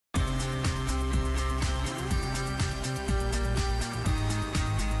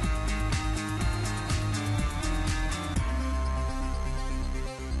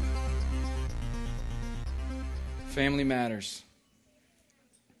Family matters.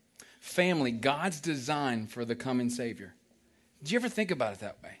 Family, God's design for the coming Savior. Did you ever think about it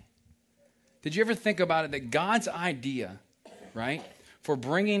that way? Did you ever think about it that God's idea, right, for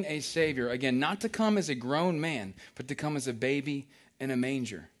bringing a Savior, again, not to come as a grown man, but to come as a baby in a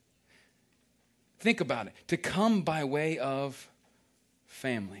manger? Think about it. To come by way of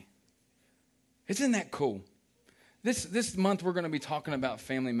family. Isn't that cool? This month we're going to be talking about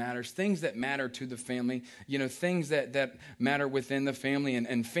family matters, things that matter to the family, things that matter within the family,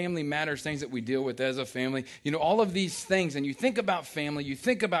 and family matters, things that we deal with as a family, all of these things. And you think about family, you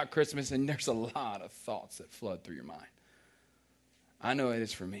think about Christmas, and there's a lot of thoughts that flood through your mind. I know it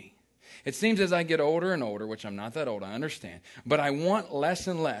is for me. It seems as I get older and older, which I'm not that old, I understand, but I want less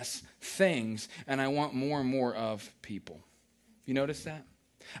and less things, and I want more and more of people. You notice that?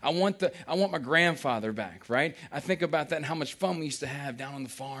 I want my grandfather back, right? I think about that and how much fun we used to have down on the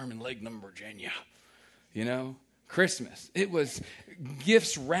farm in Lakenham, Virginia. Christmas. It was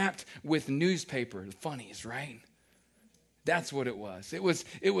gifts wrapped with newspaper, the funnies, right? That's what it was. It was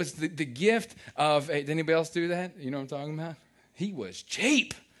the gift of, did anybody else do that? You know what I'm talking about? He was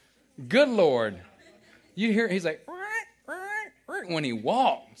cheap. Good Lord. You hear, he's like, when he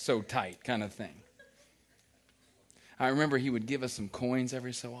walked so tight kind of thing. I remember he would give us some coins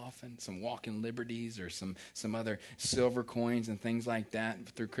every so often, some walking liberties or some other silver coins and things like that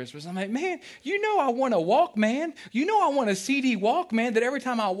through Christmas. I'm like, man, I want a Walkman. I want a CD Walkman that every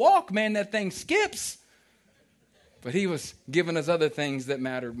time I walk, man, that thing skips. But he was giving us other things that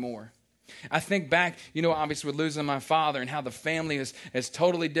mattered more. I think back, obviously with losing my father and how the family is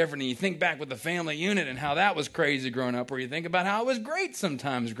totally different. And you think back with the family unit and how that was crazy growing up, or you think about how it was great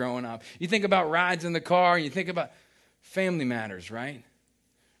sometimes growing up. You think about rides in the car, and you think about family matters, right?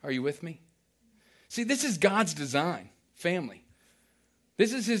 Are you with me? See, this is God's design, family.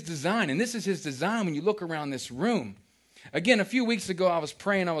 This is his design, and this is his design when you look around this room. Again, a few weeks ago, I was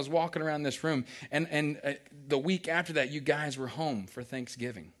praying, I was walking around this room, and the week after that, you guys were home for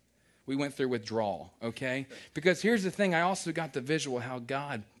Thanksgiving. We went through withdrawal, okay? Because here's the thing, I also got the visual how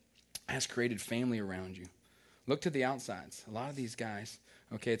God has created family around you. Look to the outsides. A lot of these guys,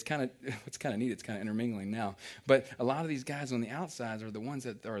 okay, it's kind of neat. It's kind of intermingling now. But a lot of these guys on the outsides are the ones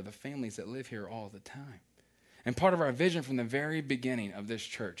that are the families that live here all the time. And part of our vision from the very beginning of this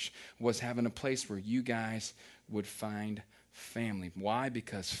church was having a place where you guys would find family. Why?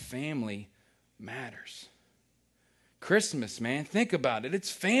 Because family matters. Christmas, man, think about it.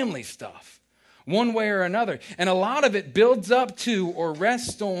 It's family stuff, one way or another. And a lot of it builds up to or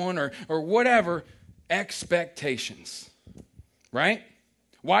rests on or whatever expectations, right?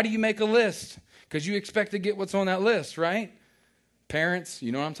 Why do you make a list? Because you expect to get what's on that list, right? Parents,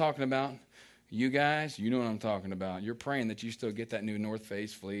 you know what I'm talking about. You guys, you know what I'm talking about. You're praying that you still get that new North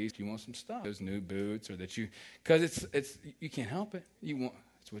Face fleece. You want some stuff, those new boots, or that because it's you can't help it.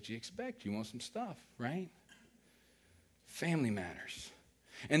 It's what you expect. You want some stuff, right? Family matters.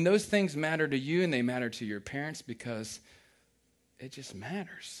 And those things matter to you and they matter to your parents because it just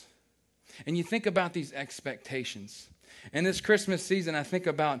matters. And you think about these expectations. In this Christmas season, I think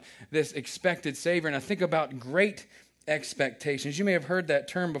about this expected Savior, and I think about great expectations. You may have heard that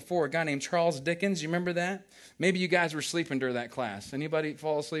term before, a guy named Charles Dickens. You remember that? Maybe you guys were sleeping during that class. Anybody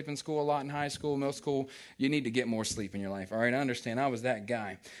fall asleep in school a lot in high school, middle school? You need to get more sleep in your life. All right, I understand. I was that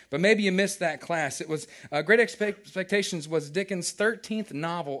guy. But maybe you missed that class. It was Great Expectations was Dickens' 13th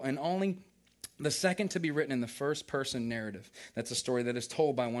novel and only the second to be written in the first-person narrative. That's a story that is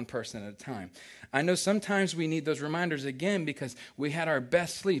told by one person at a time. I know sometimes we need those reminders again because we had our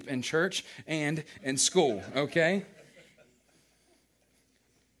best sleep in church and in school, okay?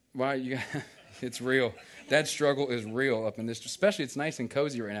 Why it's real. That struggle is real up in this. Especially it's nice and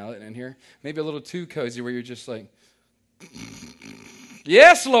cozy right now in here. Maybe a little too cozy where you're just like,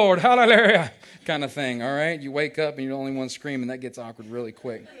 yes, Lord, hallelujah, kind of thing, all right? You wake up and you're the only one screaming. That gets awkward really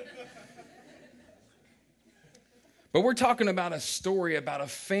quick. But we're talking about a story, about a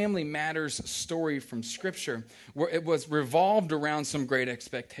family matters story from Scripture where it was revolved around some great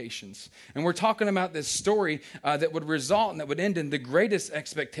expectations. And we're talking about this story that would result and that would end in the greatest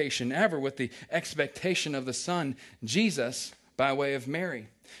expectation ever with the expectation of the Son, Jesus, by way of Mary.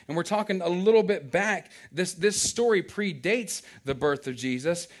 And we're talking a little bit back. This story predates the birth of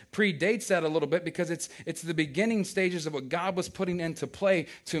Jesus, predates that a little bit because it's the beginning stages of what God was putting into play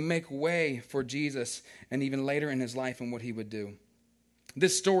to make way for Jesus and even later in his life and what he would do.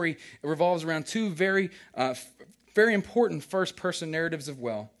 This story revolves around two very important first-person narratives as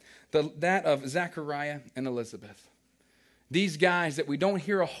well, that of Zechariah and Elizabeth. These guys that we don't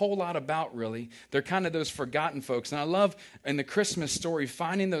hear a whole lot about, really, they're kind of those forgotten folks. And I love in the Christmas story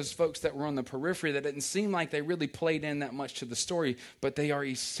finding those folks that were on the periphery that didn't seem like they really played in that much to the story, but they are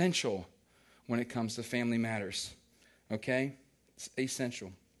essential when it comes to family matters. Okay? It's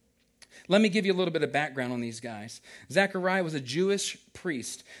essential. Let me give you a little bit of background on these guys. Zechariah was a Jewish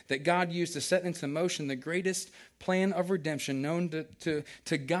priest that God used to set into motion the greatest plan of redemption known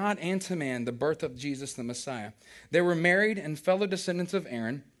to God and to man, the birth of Jesus the Messiah. They were married and fellow descendants of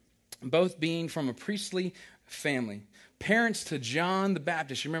Aaron, both being from a priestly family. Parents to John the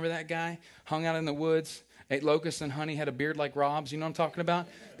Baptist. You remember that guy? Hung out in the woods, ate locusts and honey, had a beard like Rob's. You know what I'm talking about?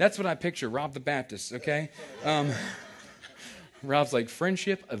 That's what I picture, Rob the Baptist, okay? Rob's like,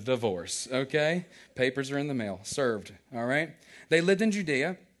 friendship, a divorce, okay? Papers are in the mail, served, all right? They lived in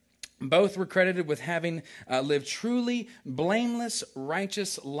Judea. Both were credited with having lived truly blameless,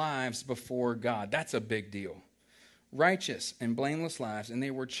 righteous lives before God. That's a big deal. Righteous and blameless lives, and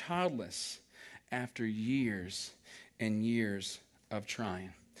they were childless after years and years of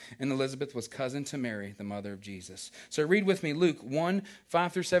trying. And Elizabeth was cousin to Mary, the mother of Jesus. So read with me Luke 1,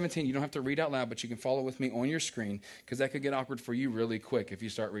 5 through 17. You don't have to read out loud, but you can follow with me on your screen because that could get awkward for you really quick if you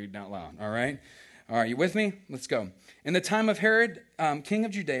start reading out loud. All right? All right, you with me? Let's go. In the time of Herod, king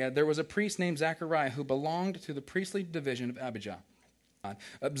of Judea, there was a priest named Zechariah who belonged to the priestly division of Abijah.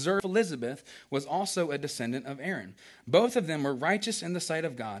 Observe, Elizabeth was also a descendant of Aaron. Both of them were righteous in the sight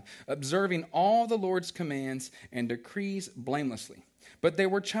of God, observing all the Lord's commands and decrees blamelessly. But they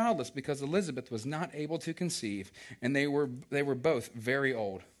were childless because Elizabeth was not able to conceive, and they were both very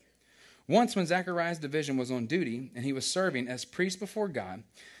old. Once when Zechariah's division was on duty, and he was serving as priest before God,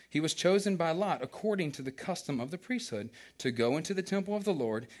 he was chosen by lot according to the custom of the priesthood to go into the temple of the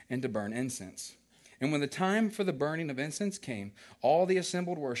Lord and to burn incense. And when the time for the burning of incense came, all the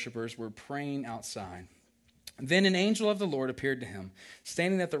assembled worshipers were praying outside. Then an angel of the Lord appeared to him,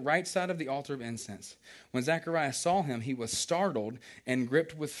 standing at the right side of the altar of incense. When Zechariah saw him, he was startled and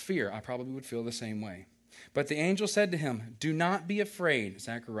gripped with fear. I probably would feel the same way. But the angel said to him, "Do not be afraid,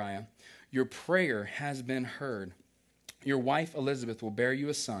 Zechariah. Your prayer has been heard. Your wife Elizabeth will bear you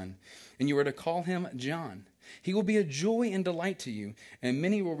a son, and you are to call him John. He will be a joy and delight to you, and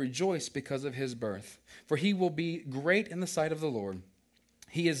many will rejoice because of his birth. For he will be great in the sight of the Lord.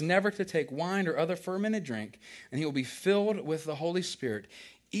 He is never to take wine or other fermented drink, and he will be filled with the Holy Spirit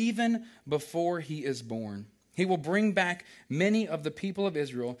even before he is born. He will bring back many of the people of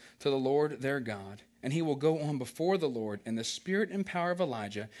Israel to the Lord their God, and he will go on before the Lord in the spirit and power of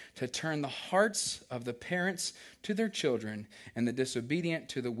Elijah to turn the hearts of the parents to their children and the disobedient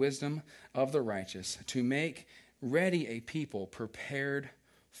to the wisdom of the righteous, to make ready a people prepared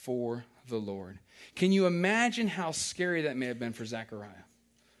for the Lord." Can you imagine how scary that may have been for Zechariah?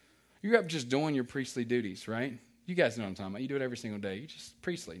 You're up just doing your priestly duties, right? You guys know what I'm talking about. You do it every single day. You just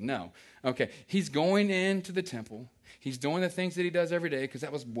priestly. No. Okay. He's going into the temple. He's doing the things that he does every day because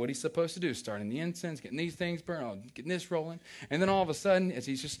that was what he's supposed to do. Starting the incense, getting these things burned, getting this rolling. And then all of a sudden, as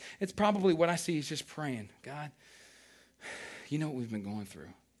it's probably what I see, he's just praying. God, you know what we've been going through.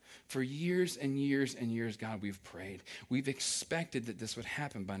 For years and years and years, God, we've prayed. We've expected that this would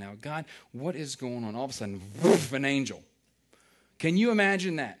happen by now. God, what is going on? All of a sudden, woof, an angel. Can you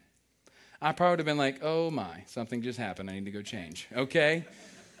imagine that? I probably would have been like, oh my, something just happened. I need to go change. Okay?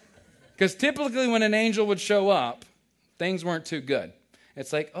 Because typically when an angel would show up, things weren't too good.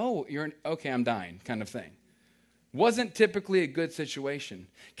 It's like, oh, okay, I'm dying kind of thing. Wasn't typically a good situation.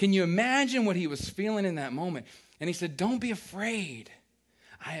 Can you imagine what he was feeling in that moment? And he said, don't be afraid.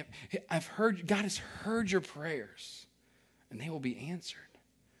 I've heard, God has heard your prayers, and they will be answered.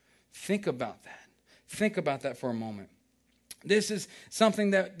 Think about that. Think about that for a moment. This is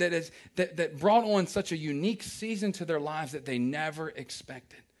something that brought on such a unique season to their lives that they never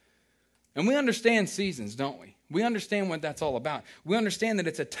expected. And we understand seasons, don't we? We understand what that's all about. We understand that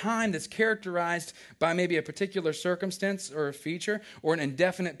it's a time that's characterized by maybe a particular circumstance or a feature or an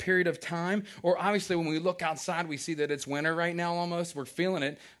indefinite period of time. Or obviously when we look outside, we see that it's winter right now almost. We're feeling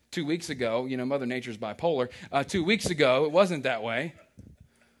it. 2 weeks ago, Mother Nature's bipolar. 2 weeks ago, it wasn't that way.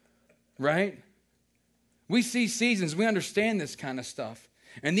 Right? We see seasons. We understand this kind of stuff.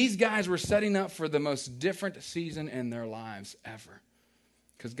 And these guys were setting up for the most different season in their lives ever.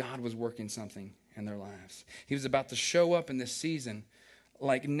 Because God was working something in their lives. He was about to show up in this season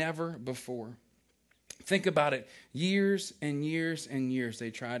like never before. Think about it. Years and years and years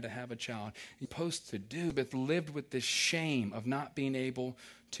they tried to have a child. Supposed to do, but lived with this shame of not being able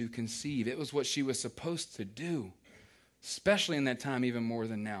to conceive. It was what she was supposed to do. Especially in that time even more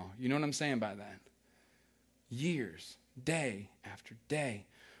than now. You know what I'm saying by that? Years, day after day,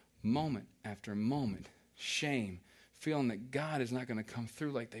 moment after moment, shame, feeling that God is not going to come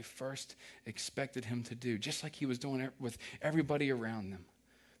through like they first expected him to do, just like he was doing it with everybody around them.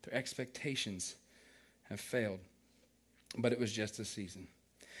 Their expectations have failed, but it was just a season.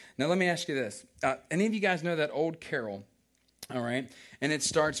 Now, let me ask you this. Any of you guys know that old carol, all right? And it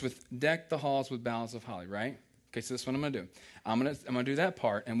starts with, deck the halls with boughs of holly, right? Okay, so this is what I'm going to do. I'm going to do that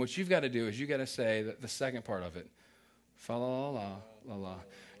part, and what you've got to do is you got to say the second part of it. Fa la la la la.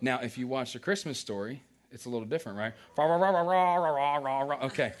 Now, if you watch the Christmas Story, it's a little different, right?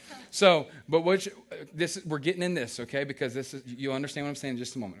 Okay. So, but we're getting in this, okay? Because this is, you'll understand what I'm saying in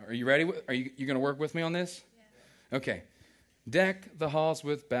just a moment. Are you ready? Are you going to work with me on this? Yeah. Okay. Deck the halls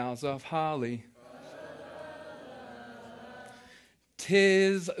with boughs of holly.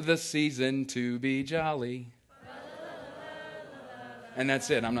 'Tis the season to be jolly. And that's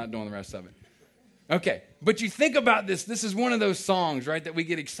it. I'm not doing the rest of it. Okay. But you think about this. This is one of those songs, right, that we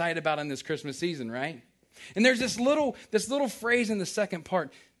get excited about in this Christmas season, right? And there's this little phrase in the second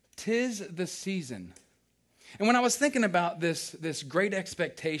part, 'tis the season. And when I was thinking about this great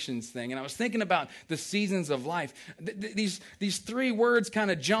expectations thing, and I was thinking about the seasons of life, these three words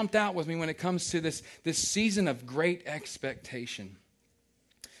kind of jumped out with me when it comes to this season of great expectation.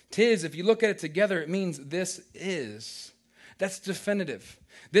 'Tis, if you look at it together, it means this is. That's definitive.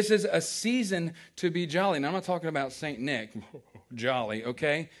 This is a season to be jolly. Now, I'm not talking about St. Nick, jolly,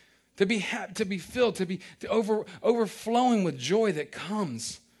 okay? To be filled, to overflowing with joy that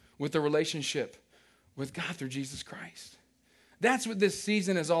comes with the relationship with God through Jesus Christ. That's what this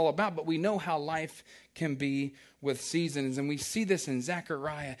season is all about, but we know how life can be with seasons, and we see this in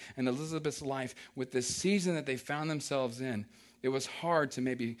Zechariah and Elizabeth's life with this season that they found themselves in. It was hard to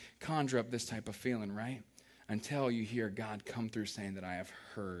maybe conjure up this type of feeling, right? Until you hear God come through saying that I have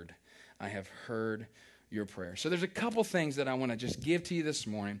heard your prayer. So there's a couple things that I want to just give to you this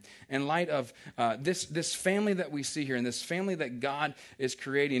morning in light of this family that we see here and this family that God is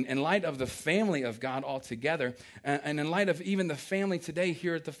creating, in light of the family of God altogether, and in light of even the family today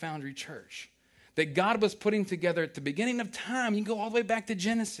here at the Foundry Church, that God was putting together at the beginning of time. You can go all the way back to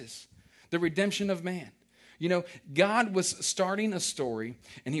Genesis, the redemption of man. You know, God was starting a story,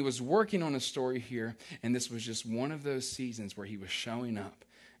 and he was working on a story here, and this was just one of those seasons where he was showing up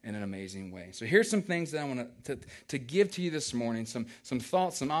in an amazing way. So here's some things that I want to give to you this morning, some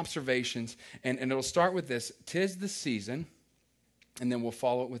thoughts, some observations, and it'll start with this. 'Tis the season, and then we'll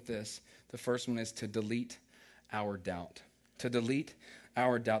follow it with this. The first one is to delete our doubt. To delete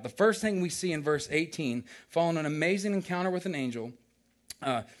our doubt. The first thing we see in verse 18, following an amazing encounter with an angel,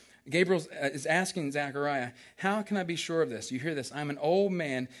 Gabriel is asking Zechariah, how can I be sure of this? You hear this, I'm an old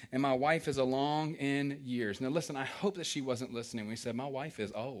man and my wife is along in years. Now listen, I hope that she wasn't listening when he said, my wife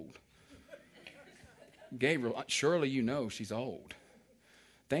is old. Gabriel, surely you know she's old.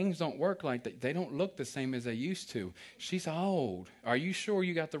 Things don't work like that. They don't look the same as they used to. She's old. Are you sure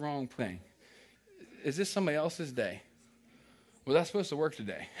you got the wrong thing? Is this somebody else's day? Well, that's supposed to work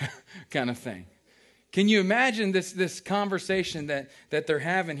today, kind of thing. Can you imagine this conversation that they're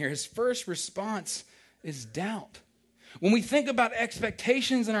having here? His first response is doubt. When we think about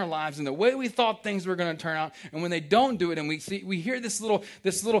expectations in our lives and the way we thought things were going to turn out, and when they don't do it, and we hear this little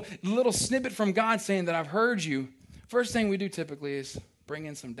snippet from God saying that I've heard you, first thing we do typically is bring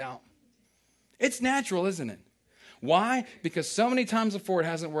in some doubt. It's natural, isn't it? Why? Because so many times before it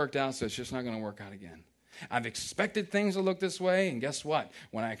hasn't worked out, so it's just not going to work out again. I've expected things to look this way, and guess what?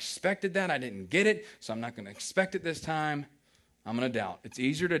 When I expected that, I didn't get it, so I'm not going to expect it this time. I'm going to doubt. It's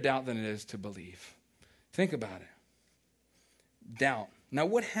easier to doubt than it is to believe. Think about it. Doubt. Now,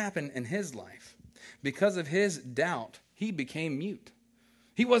 what happened in his life? Because of his doubt, he became mute.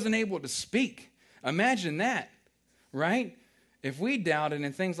 He wasn't able to speak. Imagine that, right? If we doubted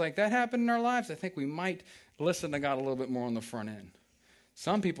and things like that happened in our lives, I think we might listen to God a little bit more on the front end.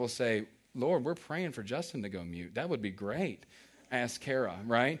 Some people say, Lord, we're praying for Justin to go mute. That would be great. Ask Kara,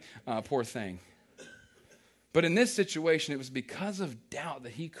 right? Poor thing. But in this situation, it was because of doubt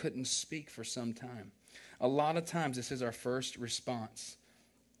that he couldn't speak for some time. A lot of times, this is our first response.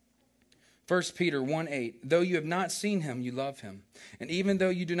 1 Peter 1:8, though you have not seen him, you love him. And even though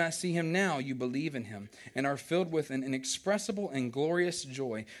you do not see him now, you believe in him and are filled with an inexpressible and glorious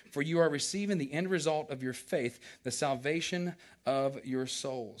joy, for you are receiving the end result of your faith, the salvation of your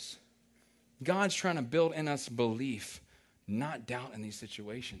souls. God's trying to build in us belief, not doubt in these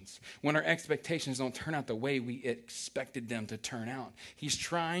situations. When our expectations don't turn out the way we expected them to turn out, he's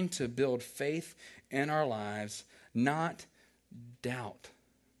trying to build faith in our lives, not doubt.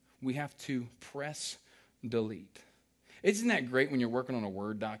 We have to press delete. Isn't that great when you're working on a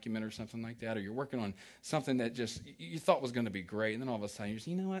Word document or something like that, or you're working on something that just you thought was going to be great, and then all of a sudden you just,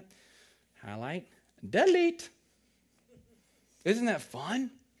 you know what? Highlight, delete. Isn't that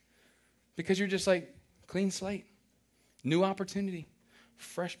fun? Because you're just like, clean slate, new opportunity,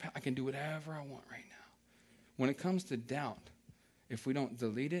 fresh I can do whatever I want right now. When it comes to doubt, if we don't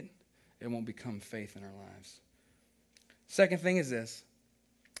delete it, it won't become faith in our lives. Second thing is this.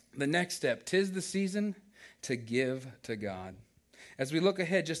 The next step, 'tis the season to give to God. As we look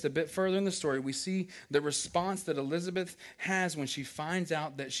ahead just a bit further in the story, we see the response that Elizabeth has when she finds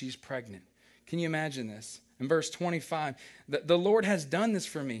out that she's pregnant. Can you imagine this? In verse 25, the Lord has done this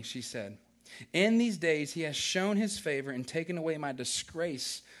for me, she said. In these days, he has shown his favor and taken away my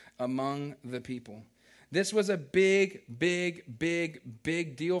disgrace among the people. This was a big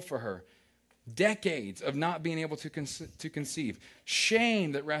deal for her. Decades of not being able to conceive.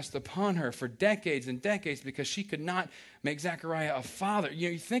 Shame that rests upon her for decades and decades because she could not make Zechariah a father.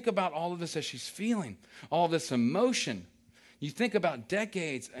 You think about all of this as she's feeling, all this emotion. You think about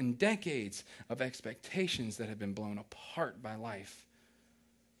decades and decades of expectations that have been blown apart by life.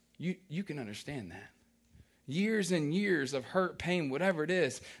 You can understand that. Years and years of hurt, pain, whatever it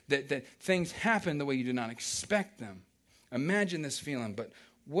is, that things happen the way you did not expect them. Imagine this feeling, but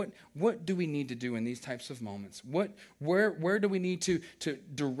what do we need to do in these types of moments? Where do we need to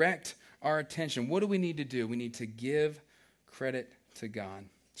direct our attention? What do we need to do? We need to give credit to God.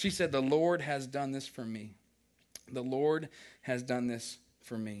 She said, the Lord has done this for me. The Lord has done this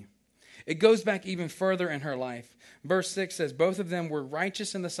for me. It goes back even further in her life. Verse 6 says, both of them were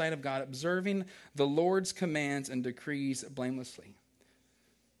righteous in the sight of God, observing the Lord's commands and decrees blamelessly.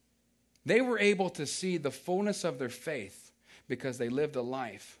 They were able to see the fullness of their faith because they lived a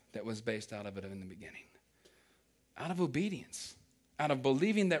life that was based out of it in the beginning. Out of obedience. Out of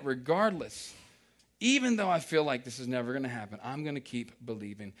believing that regardless, even though I feel like this is never going to happen, I'm going to keep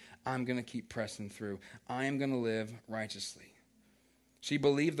believing. I'm going to keep pressing through. I am going to live righteously. She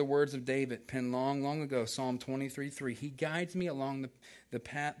believed the words of David penned long ago, Psalm 23:3. He guides me along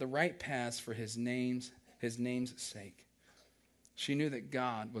the right paths for his name's sake. She knew that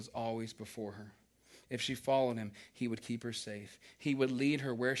God was always before her. If she followed him, he would keep her safe. He would lead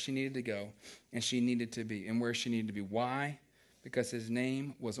her where she needed to go and she needed to be and where she needed to be. Why? Because his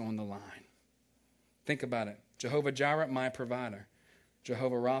name was on the line. Think about it. Jehovah Jireh, my provider.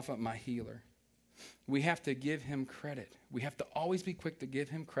 Jehovah Rapha, my healer. We have to give him credit. We have to always be quick to give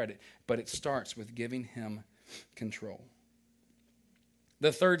him credit, but it starts with giving him control.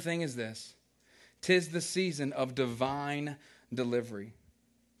 The third thing is this. 'Tis the season of divine delivery.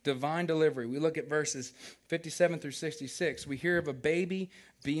 Divine delivery. We look at verses 57 through 66. We hear of a baby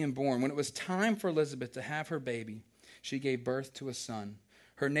being born. When it was time for Elizabeth to have her baby, she gave birth to a son.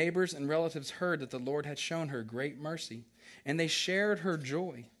 Her neighbors and relatives heard that the Lord had shown her great mercy, and they shared her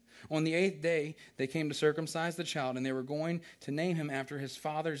joy. On the 8th day, they came to circumcise the child, and they were going to name him after his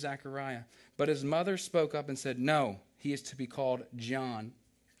father Zechariah. But his mother spoke up and said, no, he is to be called John.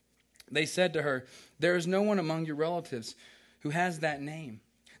 They said to her, there is no one among your relatives who has that name.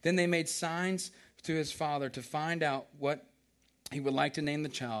 Then they made signs to his father to find out what he would like to name the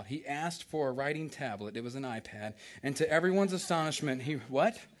child. He asked for a writing tablet. It was an iPad. And to everyone's astonishment,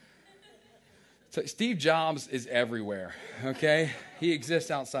 what? So Steve Jobs is everywhere, okay? He exists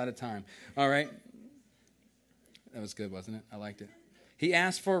outside of time, all right? That was good, wasn't it? I liked it. He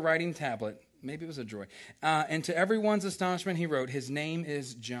asked for a writing tablet. Maybe it was a joy. And to everyone's astonishment, he wrote, his name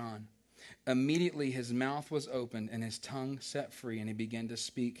is John. Immediately his mouth was opened and his tongue set free, and he began to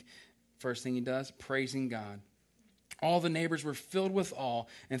speak. First thing he does, praising God. All the neighbors were filled with awe,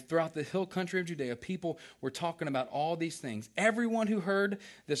 and throughout the hill country of Judea, people were talking about all these things. Everyone who heard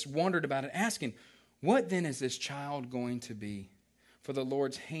this wondered about it, asking, what then is this child going to be? For the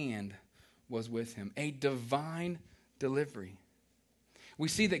Lord's hand was with him. A divine delivery. We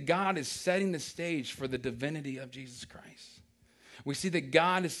see that God is setting the stage for the divinity of Jesus Christ. We see that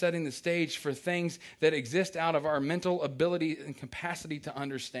God is setting the stage for things that exist out of our mental ability and capacity to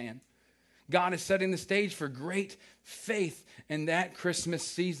understand. God is setting the stage for great faith in that Christmas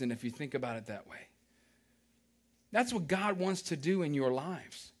season, if you think about it that way. That's what God wants to do in your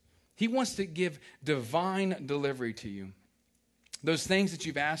lives. He wants to give divine delivery to you. Those things that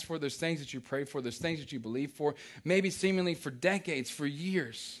you've asked for, those things that you prayed for, those things that you believe for, maybe seemingly for decades, for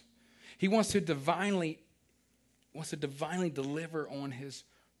years. He wants to divinely deliver on his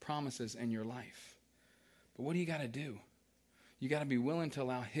promises in your life. But what do you got to do? You got to be willing to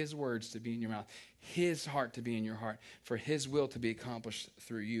allow his words to be in your mouth, his heart to be in your heart, for his will to be accomplished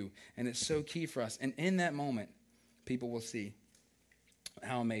through you. And it's so key for us. And in that moment, people will see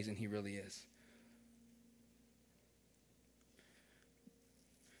how amazing he really is.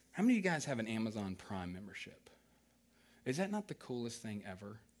 How many of you guys have an Amazon Prime membership? Is that not the coolest thing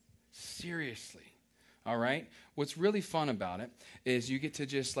ever? Seriously. All right? What's really fun about it is you get to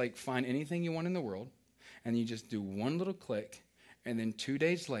just like find anything you want in the world, and you just do one little click, and then 2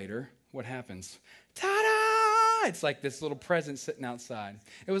 days later, what happens? Ta-da! It's like this little present sitting outside.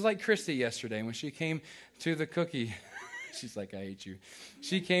 It was like Christy yesterday when she came to the cookie. She's like, I hate you.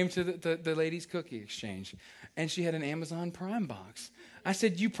 She came to the ladies' cookie exchange, and she had an Amazon Prime box. I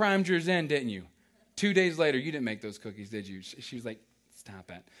said, you primed yours in, didn't you? 2 days later, you didn't make those cookies, did you? She was like,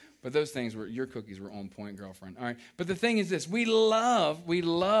 stop it. But those things your cookies were on point, girlfriend. All right. But the thing is this, we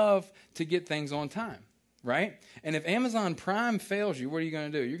love to get things on time, right? And if Amazon Prime fails you, what are you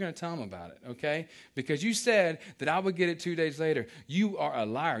going to do? You're going to tell them about it, okay? Because you said that I would get it 2 days later. You are a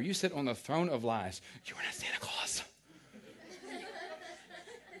liar. You sit on the throne of lies. You were not Santa Claus.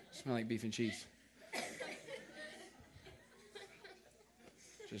 Smell like beef and cheese.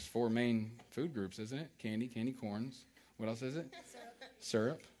 Just 4 main food groups, isn't it? Candy corns. What else is it?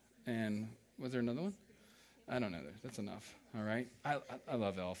 Syrup. And was there another one? I don't know. That's enough. All right. I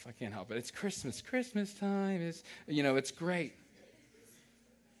love Elf. I can't help it. It's Christmas. Christmas time is, it's great.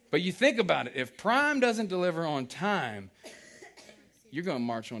 But you think about it. If Prime doesn't deliver on time, you're going to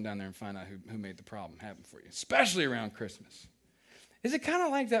march on down there and find out who made the problem happen for you, especially around Christmas. Is it kind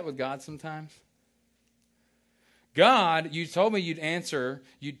of like that with God sometimes? God, you told me you'd answer,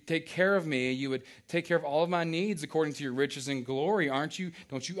 you'd take care of me, you would take care of all of my needs according to your riches and glory. Aren't you?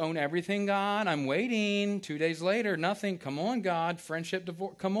 Don't you own everything, God? I'm waiting. 2 days later, nothing. Come on, God. Friendship,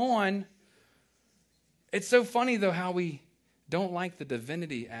 divorce. Come on. It's so funny, though, how we don't like the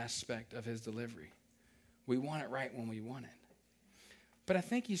divinity aspect of his delivery. We want it right when we want it. But I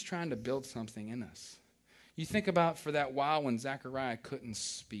think he's trying to build something in us. You think about for that while when Zechariah couldn't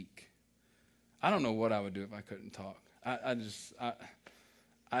speak. I don't know what I would do if I couldn't talk. I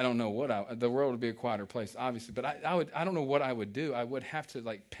don't know what the world would be a quieter place, obviously, but I don't know what I would do. I would have to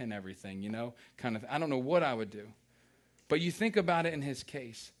like pin everything, kind of. I don't know what I would do. But you think about it in his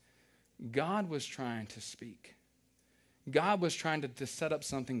case. God was trying to speak. God was trying to set up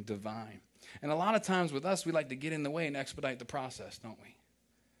something divine. And a lot of times with us, we like to get in the way and expedite the process, don't we?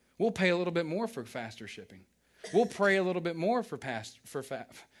 We'll pay a little bit more for faster shipping. We'll pray a little bit more for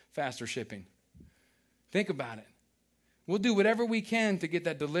faster shipping. Think about it. We'll do whatever we can to get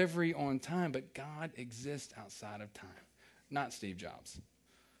that delivery on time, but God exists outside of time, not Steve Jobs,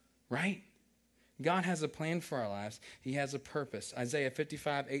 right? God has a plan for our lives. He has a purpose. Isaiah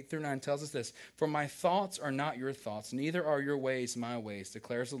 55, 8-9 tells us this, "For my thoughts are not your thoughts, neither are your ways my ways,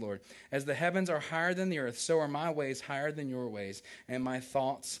 declares the Lord. As the heavens are higher than the earth, so are my ways higher than your ways, and my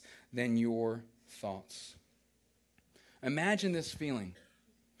thoughts than your thoughts." Imagine this feeling.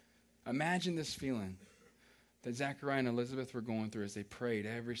 Imagine this feeling that Zechariah and Elizabeth were going through as they prayed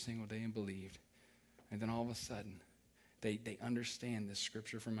every single day and believed. And then all of a sudden, they understand this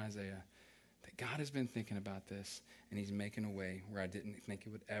scripture from Isaiah, that God has been thinking about this, and he's making a way where I didn't think it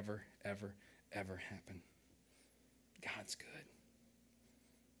would ever, ever, ever happen. God's good.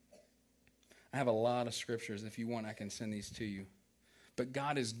 I have a lot of scriptures. If you want, I can send these to you. But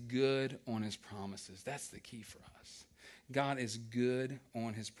God is good on his promises. That's the key for us. God is good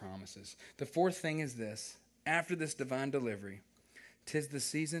on his promises. The fourth thing is this. After this divine delivery, 'tis the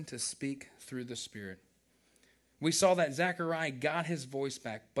season to speak through the Spirit. We saw that Zechariah got his voice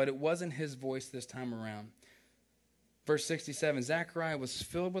back, but it wasn't his voice this time around. Verse 67, Zechariah was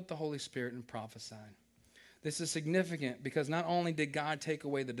filled with the Holy Spirit and prophesied. This is significant because not only did God take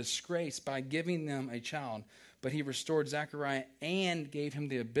away the disgrace by giving them a child, but he restored Zechariah and gave him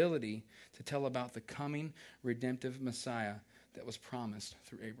the ability to tell about the coming redemptive Messiah that was promised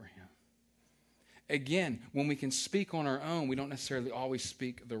through Abraham. Again, when we can speak on our own, we don't necessarily always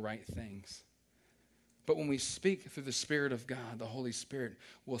speak the right things. But when we speak through the Spirit of God, the Holy Spirit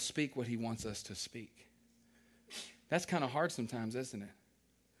will speak what he wants us to speak. That's kind of hard sometimes, isn't it?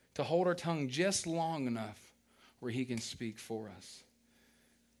 To hold our tongue just long enough where he can speak for us.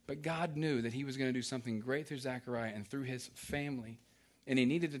 But God knew that he was going to do something great through Zechariah and through his family. And he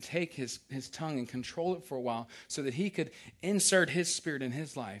needed to take his tongue and control it for a while so that he could insert his spirit in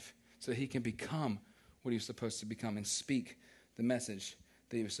his life so that he can become what he was supposed to become and speak the message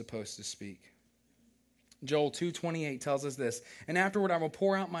that he was supposed to speak. Joel 2:28 tells us this, "And afterward I will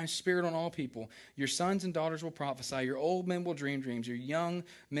pour out my spirit on all people. Your sons and daughters will prophesy. Your old men will dream dreams. Your young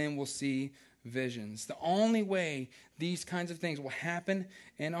men will see visions." The only way these kinds of things will happen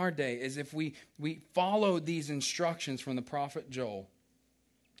in our day is if we follow these instructions from the prophet Joel.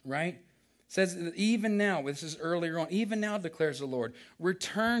 Right? It says, even now, this is earlier on, even now declares the Lord,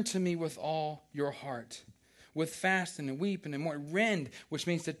 return to me with all your heart, with fasting and weeping and mourning. Rend, which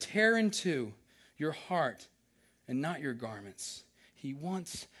means to tear into your heart and not your garments. He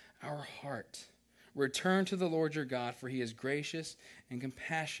wants our heart. Return to the Lord your God, for he is gracious and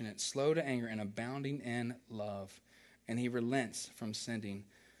compassionate, slow to anger, and abounding in love, and he relents from sending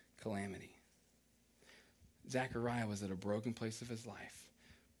calamity. Zechariah was at a broken place of his life,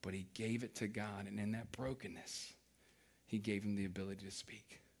 but he gave it to God, and in that brokenness, he gave him the ability to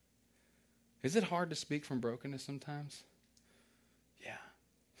speak. Is it hard to speak from brokenness sometimes? Yeah.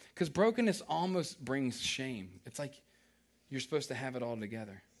 Because brokenness almost brings shame. It's like you're supposed to have it all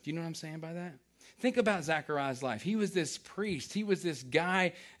together. Do you know what I'm saying by that? Think about Zechariah's life. He was this priest. He was this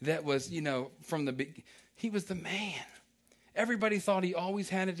guy that was, from the big, he was the man. Everybody thought he always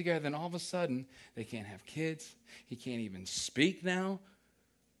had it together. Then all of a sudden, they can't have kids. He can't even speak now.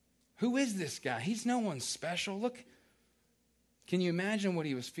 Who is this guy? He's no one special. Look, can you imagine what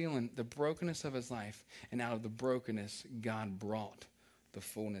he was feeling? The brokenness of his life. And out of the brokenness, God brought the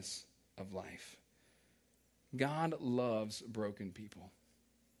fullness of life. God loves broken people.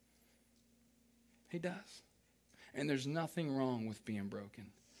 He does. And there's nothing wrong with being broken.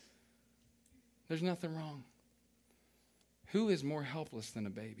 There's nothing wrong. Who is more helpless than a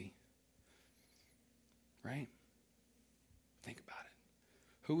baby? Right? Think about it.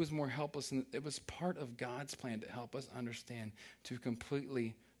 Who was more helpless? And it was part of God's plan to help us understand to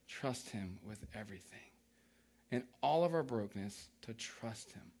completely trust him with everything. In all of our brokenness, to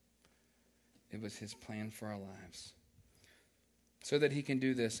trust him. It was his plan for our lives. So that he can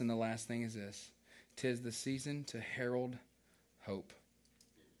do this, and the last thing is this. 'Tis the season to herald hope.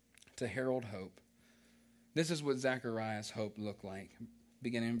 To herald hope. This is what Zechariah's hope looked like,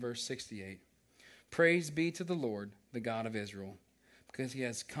 beginning in verse 68. Praise be to the Lord, the God of Israel, because he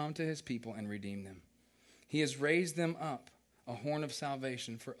has come to his people and redeemed them. He has raised them up a horn of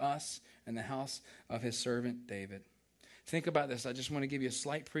salvation for us and the house of his servant David. Think about this. I just want to give you a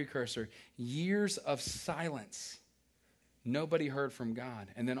slight precursor. Years of silence. Nobody heard from God.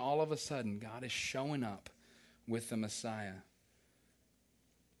 And then all of a sudden, God is showing up with the Messiah.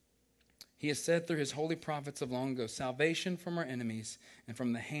 He has said through his holy prophets of long ago, salvation from our enemies and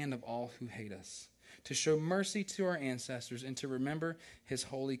from the hand of all who hate us, to show mercy to our ancestors and to remember his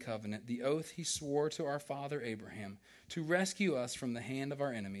holy covenant, the oath he swore to our father Abraham, to rescue us from the hand of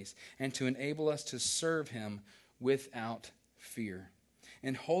our enemies and to enable us to serve him without fear,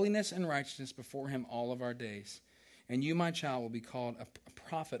 in holiness and righteousness before him all of our days. And you, my child, will be called a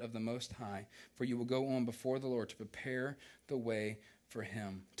prophet of the Most High, for you will go on before the Lord to prepare the way for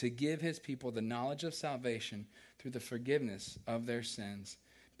him, to give his people the knowledge of salvation through the forgiveness of their sins,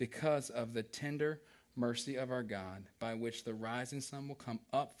 because of the tender mercy of our God, by which the rising sun will come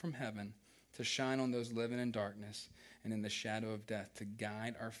up from heaven to shine on those living in darkness and in the shadow of death, to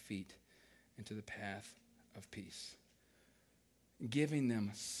guide our feet into the path of peace. Giving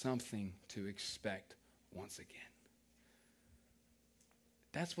them something to expect once again.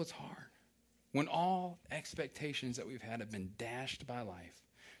 That's what's hard. When all expectations that we've had have been dashed by life,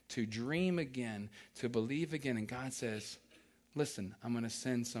 to dream again, to believe again, and God says, listen, I'm going to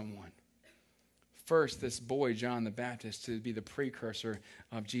send someone. First, this boy, John the Baptist, to be the precursor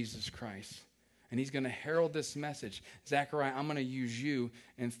of Jesus Christ. And he's going to herald this message. Zechariah, I'm going to use you,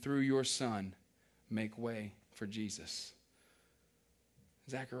 and through your son, make way for Jesus.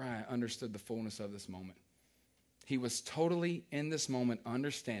 Zechariah understood the fullness of this moment. He was totally in this moment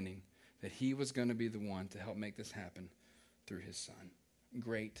understanding that he was going to be the one to help make this happen through his son.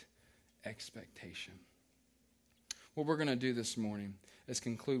 Great expectation. What we're going to do this morning is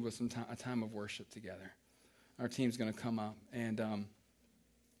conclude with a time of worship together. Our team's going to come up, and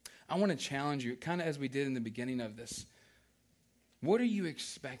I want to challenge you, kind of as we did in the beginning of this. What are you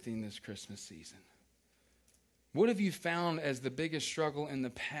expecting this Christmas season? What have you found as the biggest struggle in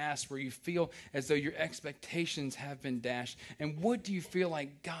the past where you feel as though your expectations have been dashed? And what do you feel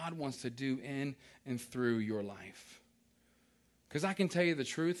like God wants to do in and through your life? Because I can tell you the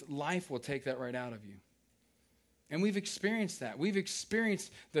truth, life will take that right out of you. And we've experienced that. We've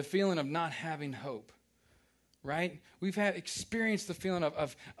experienced the feeling of not having hope, right? We've experienced the feeling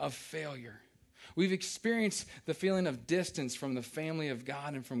of failure. We've experienced the feeling of distance from the family of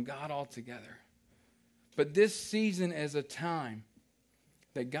God and from God altogether. But this season is a time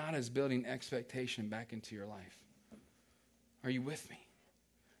that God is building expectation back into your life. Are you with me?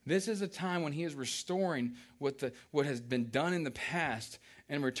 This is a time when he is restoring what has been done in the past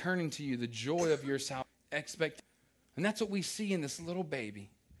and returning to you the joy of your salvation. And that's what we see in this little baby,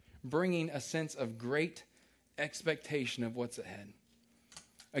 bringing a sense of great expectation of what's ahead.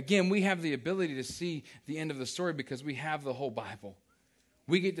 Again, we have the ability to see the end of the story because we have the whole Bible.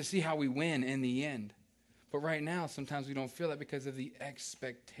 We get to see how we win in the end. But right now, sometimes we don't feel that because of the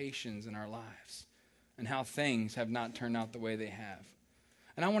expectations in our lives and how things have not turned out the way they have.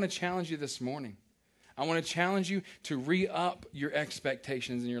 And I want to challenge you this morning. I want to challenge you to re-up your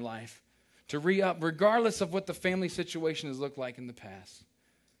expectations in your life. To re-up, regardless of what the family situation has looked like in the past.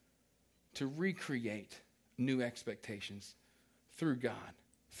 To recreate new expectations through God,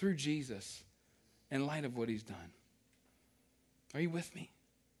 through Jesus, in light of what he's done. Are you with me?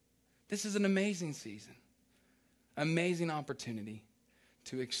 This is an amazing season. Amazing opportunity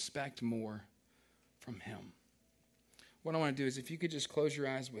to expect more from him. What I want to do is if you could just close your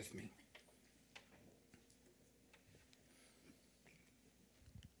eyes with me.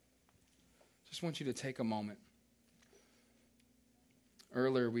 Just want you to take a moment.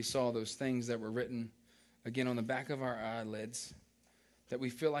 Earlier we saw those things that were written, again, on the back of our eyelids that we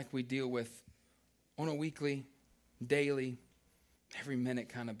feel like we deal with on a weekly, daily, every minute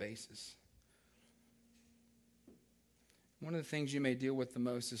kind of basis. One of the things you may deal with the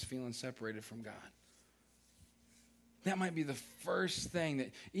most is feeling separated from God. That might be the first thing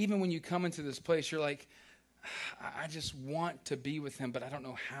that, even when you come into this place, you're like, I just want to be with him, but I don't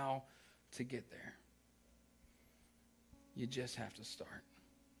know how to get there. You just have to start.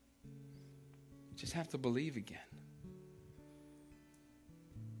 You just have to believe again.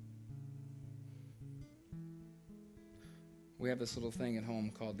 We have this little thing at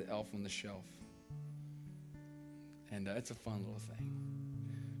home called the Elf on the Shelf. And it's a fun little thing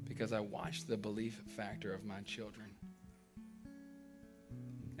because I watch the belief factor of my children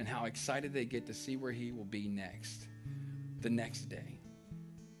and how excited they get to see where he will be next, the next day.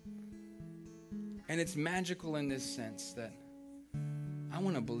 And it's magical in this sense that I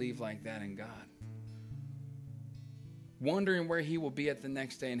want to believe like that in God. Wondering where he will be at the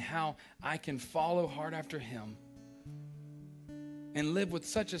next day and how I can follow hard after him and live with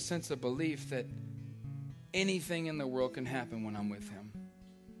such a sense of belief that anything in the world can happen when I'm with him.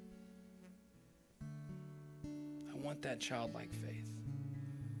 I want that childlike faith.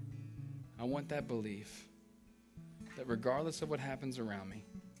 I want that belief that regardless of what happens around me,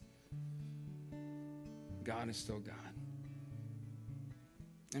 God is still God.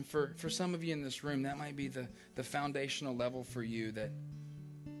 And for some of you in this room, that might be the foundational level for you that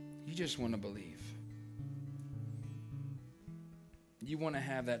you just want to believe. You want to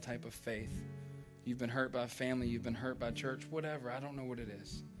have that type of faith. You've been hurt by family, you've been hurt by church, whatever. I don't know what it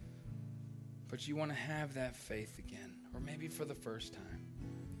is. But you want to have that faith again, or maybe for the first time.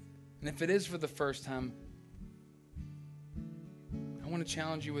 And if it is for the first time, I want to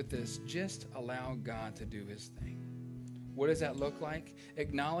challenge you with this. Just allow God to do his thing. What does that look like?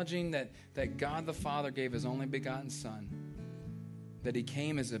 Acknowledging that God the Father gave his only begotten Son, that he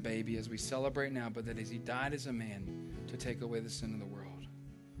came as a baby as we celebrate now, but that as he died as a man to take away the sin of the world.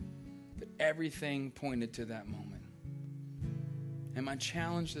 That everything pointed to that moment. And my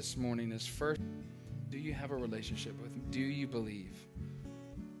challenge this morning is first, do you have a relationship with him? Do you believe?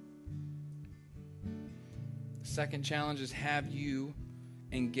 The second challenge is, have you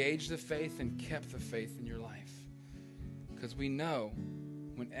engaged the faith and kept the faith in your life? Because we know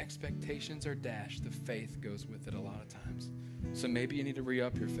when expectations are dashed, the faith goes with it a lot of times. So maybe you need to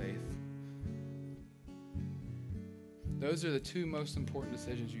re-up your faith. Those are the two most important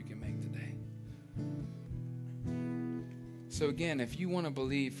decisions you can make today. So again, if you want to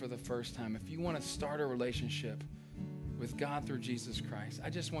believe for the first time, if you want to start a relationship with God through Jesus Christ, I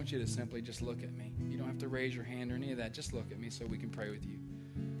just want you to simply just look at me. You don't have to raise your hand or any of that. Just look at me so we can pray with you.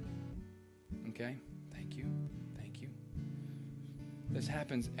 Okay? Thank you. Thank you. This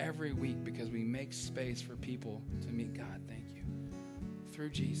happens every week because we make space for people to meet God. Thank you. Through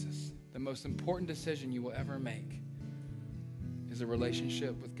Jesus. The most important decision you will ever make is a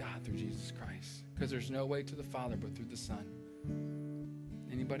relationship with God through Jesus Christ. Because there's no way to the Father but through the Son.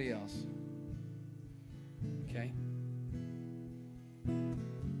 Anybody else? Okay?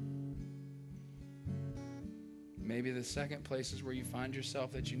 Maybe the second place is where you find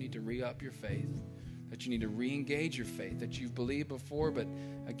yourself that you need to re-up your faith, that you need to re-engage your faith, that you've believed before, but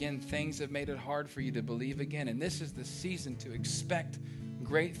again, things have made it hard for you to believe again. And this is the season to expect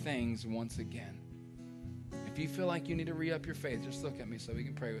great things once again. If you feel like you need to re-up your faith, just look at me so we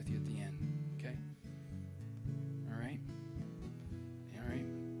can pray with you at the end. Okay? All right? All right?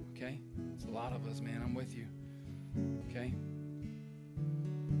 Okay? It's a lot of us, man. I'm with you. Okay?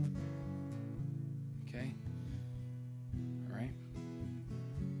 Okay? All right?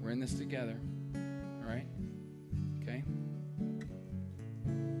 We're in this together. All right? Okay?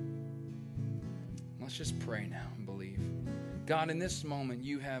 Let's just pray now and believe. God, in this moment,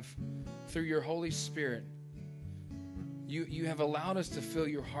 you have, through your Holy Spirit, you have allowed us to feel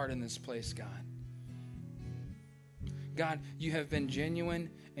your heart in this place, God. God, you have been genuine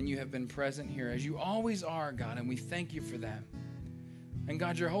and you have been present here as you always are, God, and we thank you for that. And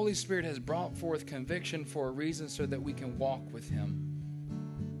God, your Holy Spirit has brought forth conviction for a reason so that we can walk with him.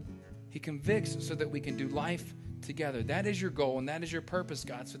 He convicts so that we can do life together. That is your goal and that is your purpose,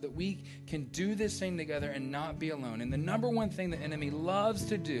 God, so that we can do this thing together and not be alone. And the number one thing the enemy loves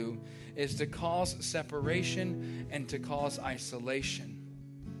to do is to cause separation and to cause isolation.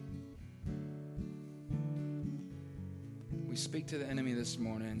 We speak to the enemy this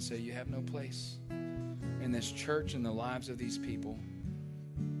morning and say, you have no place in this church and the lives of these people.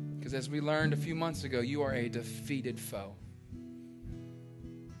 Because as we learned a few months ago, you are a defeated foe.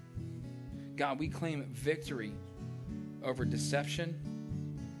 God, we claim victory over deception.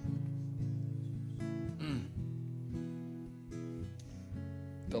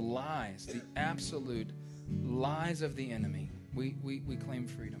 The lies, the absolute lies of the enemy. We claim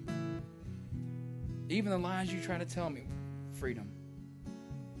freedom. Even the lies you try to tell me, freedom.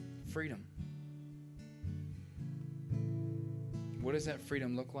 Freedom. What does that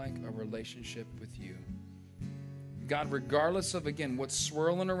freedom look like? A relationship with you. God, regardless of, again, what's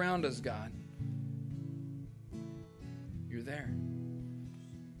swirling around us, God, you're there.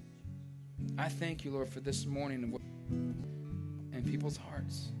 I thank you, Lord, for this morning and people's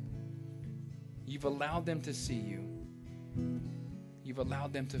hearts. You've allowed them to see you. You've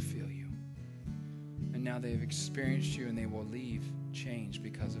allowed them to feel you. And now they've experienced you and they will leave changed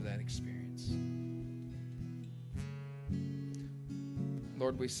because of that experience.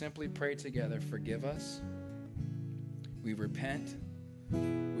 Lord, we simply pray together, forgive us. We repent.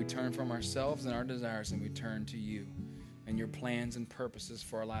 We turn from ourselves and our desires and we turn to you and your plans and purposes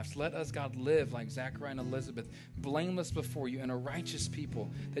for our lives. Let us, God, live like Zachariah and Elizabeth, blameless before you and a righteous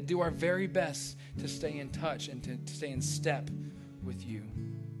people that do our very best to stay in touch and to stay in step with you.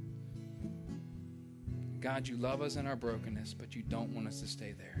 God, you love us in our brokenness, but you don't want us to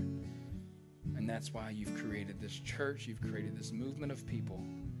stay there. And that's why you've created this church. You've created this movement of people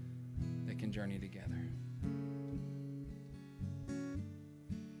that can journey together.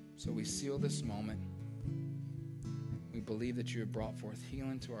 So we seal this moment. We believe that you have brought forth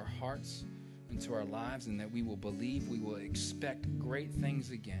healing to our hearts and to our lives, and that we will believe, we will expect great things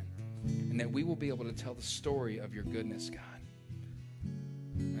again, and that we will be able to tell the story of your goodness, God,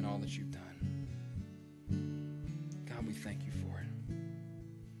 and all that you've done. God, we thank you for it.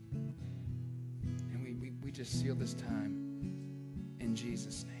 And we just seal this time in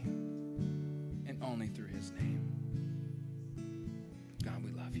Jesus' name and only through his name. God,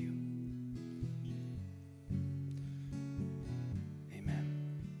 we love you. Amen.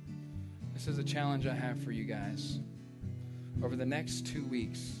 This is a challenge I have for you guys. Over the next 2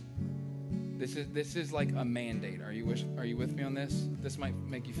 weeks, this is like a mandate. Are you with me on this? This might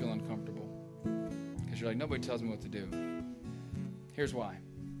make you feel uncomfortable because you're like, nobody tells me what to do. Here's why.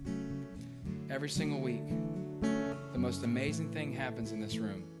 Every single week, the most amazing thing happens in this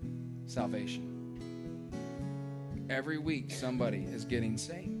room: salvation. Every week, somebody is getting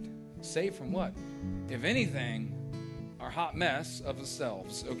saved. Saved from what? If anything, our hot mess of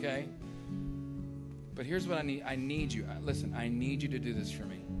ourselves, okay? But here's what I need. I need you. Listen, I need you to do this for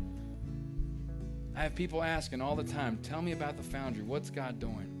me. I have people asking all the time, tell me about the Foundry. What's God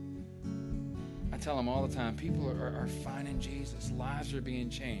doing? I tell them all the time, people are finding Jesus. Lives are being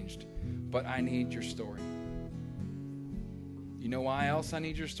changed. But I need your story. You know why else I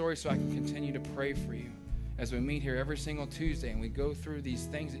need your story? So I can continue to pray for you. As we meet here every single Tuesday and we go through these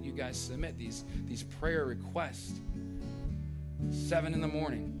things that you guys submit, these prayer requests, 7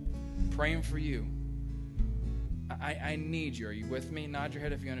 a.m, praying for you. I need you. Are you with me? Nod your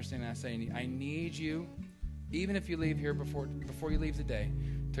head if you understand. I say I need you, even if you leave here before you leave today,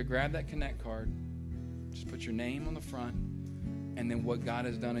 to grab that Connect card. Just put your name on the front and then what God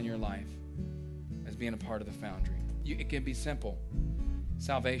has done in your life as being a part of the Foundry. It can be simple.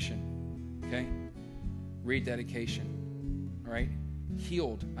 Salvation, okay? Rededication, all right?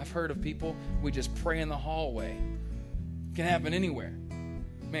 Healed. I've heard of people, we just pray in the hallway. It can happen anywhere.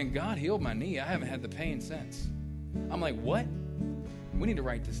 Man, God healed my knee. I haven't had the pain since. I'm like, what? We need to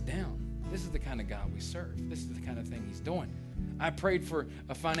write this down. This is the kind of God we serve. This is the kind of thing he's doing. I prayed for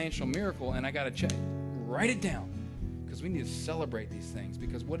a financial miracle and I got to check. Write it down, because we need to celebrate these things,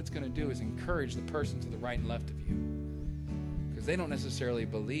 because what it's going to do is encourage the person to the right and left of you, because they don't necessarily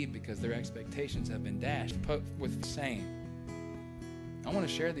believe because their expectations have been dashed with saying, I want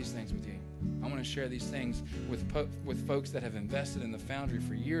to share these things with you. I want to share these things with folks that have invested in the Foundry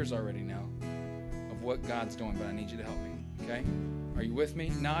for years already now of what God's doing, but I need you to help me, okay? Are you with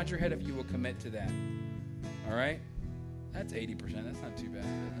me? Nod your head if you will commit to that, all right? That's 80%. That's not too bad,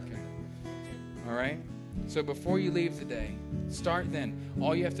 okay? All right? So before you leave today, start then.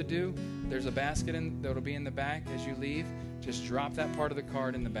 All you have to do, there's a basket that'll be in the back as you leave. just drop that part of the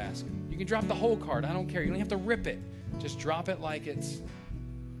card in the basket. You can drop the whole card. I don't care. You don't have to rip it. Just drop it like it's,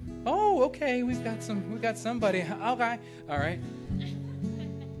 oh, okay, we got somebody. Okay, all right.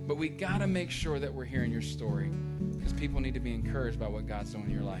 But we got to make sure that we're hearing your story, because people need to be encouraged by what God's doing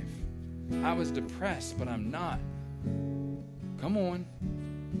in your life. I was depressed, but I'm not. Come on.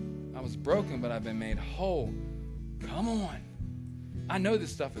 I was broken, but I've been made whole. Come on. I know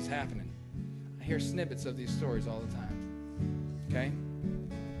this stuff is happening. I hear snippets of these stories all the time. Okay?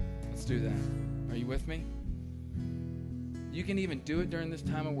 Let's do that. Are you with me? You can even do it during this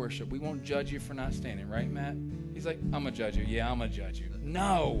time of worship. We won't judge you for not standing, right, Matt? He's like, I'm going to judge you. Yeah, I'm going to judge you.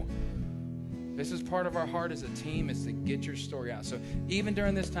 No. This is part of our heart as a team, is to get your story out. So even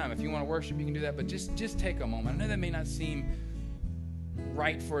during this time, if you want to worship, you can do that. But just take a moment. I know that may not seem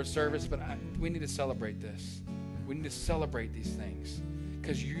right for a service, but we need to celebrate this. We need to celebrate these things,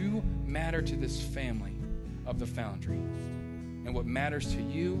 because you matter to this family of the Foundry. And what matters to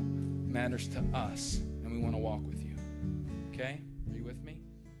you matters to us. And we want to walk with you. Okay?